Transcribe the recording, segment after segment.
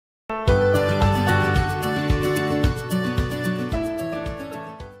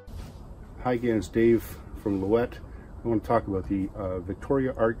Hi again, it's Dave from Louët. I want to talk about the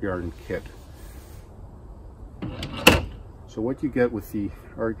Victoria art yarn kit. So what you get with the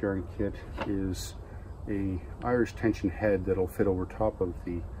art yarn kit is a Irish tension head that'll fit over top of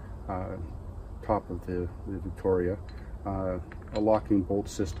the Victoria, a locking bolt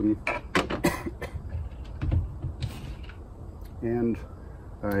system, and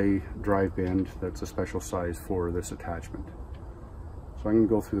a drive band that's a special size for this attachment. So I'm going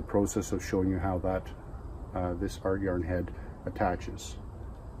to go through the process of showing you how that this art yarn head attaches.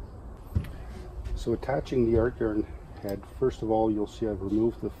 So attaching the art yarn head, first of all, you'll see I've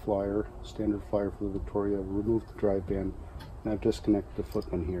removed the flyer, standard flyer for the Victoria, I've removed the drive band, and I've disconnected the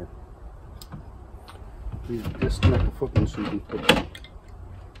footman here. Please disconnect the footman so you can put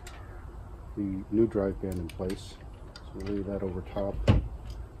the new drive band in place. So we'll lay that over top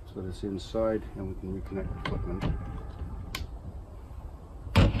so that it's inside, and we can reconnect the footman.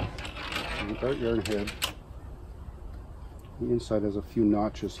 The art yarn head, the inside has a few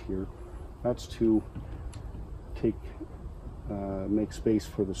notches here. That's to make space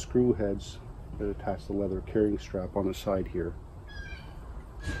for the screw heads that attach the leather carrying strap on the side here.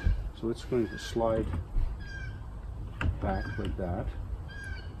 So it's going to slide back like that.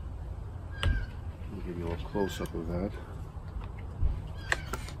 I'll give you a close-up of that.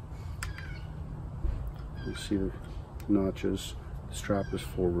 You see the notches, the strap is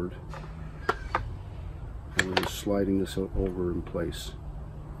forward. And we're just sliding this over in place.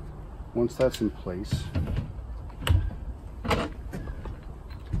 Once that's in place,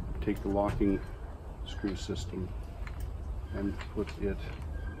 take the locking screw system and put it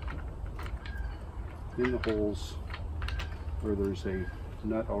in the holes where there's a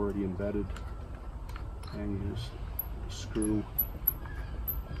nut already embedded, and you just screw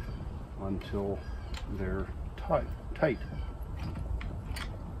until they're tight.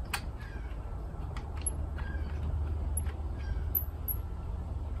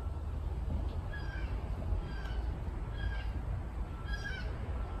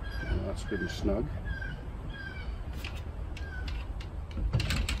 That's good and snug.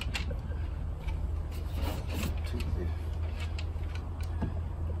 Take the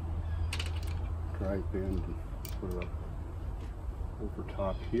drive band and put it up over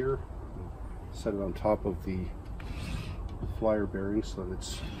top here. Set it on top of the flyer bearing so that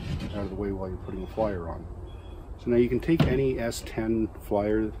it's out of the way while you're putting the flyer on. So now you can take any S10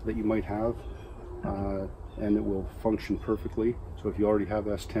 flyer that you might have and it will function perfectly. So if you already have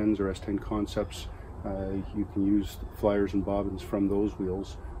S10s or S10 concepts, you can use flyers and bobbins from those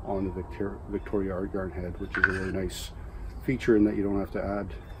wheels on the Victoria art yarn head, which is a really nice feature in that you don't have to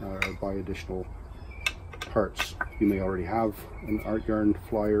add or buy additional parts. You may already have an art yarn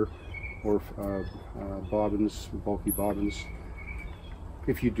flyer or bobbins, bulky bobbins.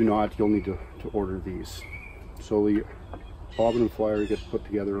 If you do not, you'll need to order these. So the bobbin and flyer get put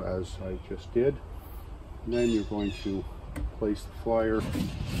together as I just did. And then you're going to place the flyer,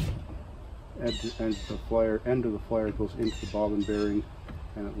 end of the flyer goes into the bobbin bearing,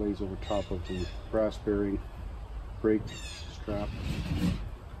 and it lays over top of the brass bearing. Brake strap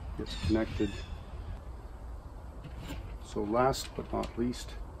gets connected. So last but not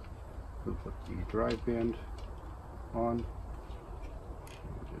least, we'll put the drive band on.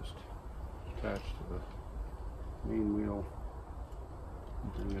 Just attach to the main wheel,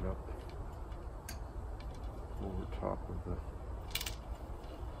 bring it up over top of the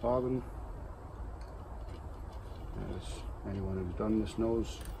bobbin. As anyone who's done this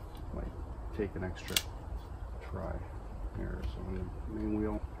knows, might take an extra try. Here, so on the main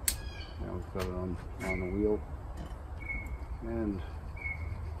wheel. Now we've got it on the wheel, and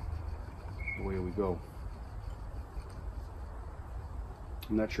away we go.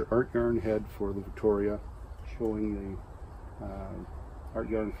 And that's your art yarn head for the Victoria, showing the art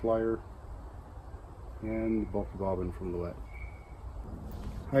yarn flyer and the bulky bobbin from Louët.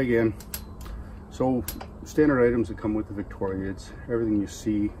 Hi again. So standard items that come with the Victoria, it's everything you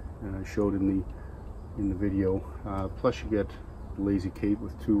see and I showed in the video, plus you get the lazy cape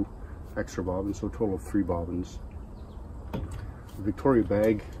with 2 extra bobbins, so a total of 3 bobbins. The Victoria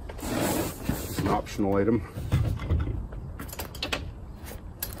bag is an optional item.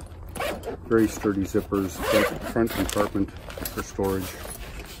 Very sturdy zippers, front compartment for storage,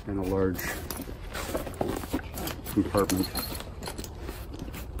 and a large compartment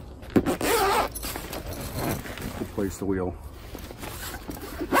to place the wheel.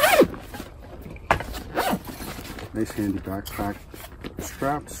 Nice handy backpack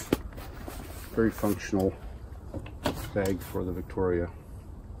straps. Very functional bag for the Victoria.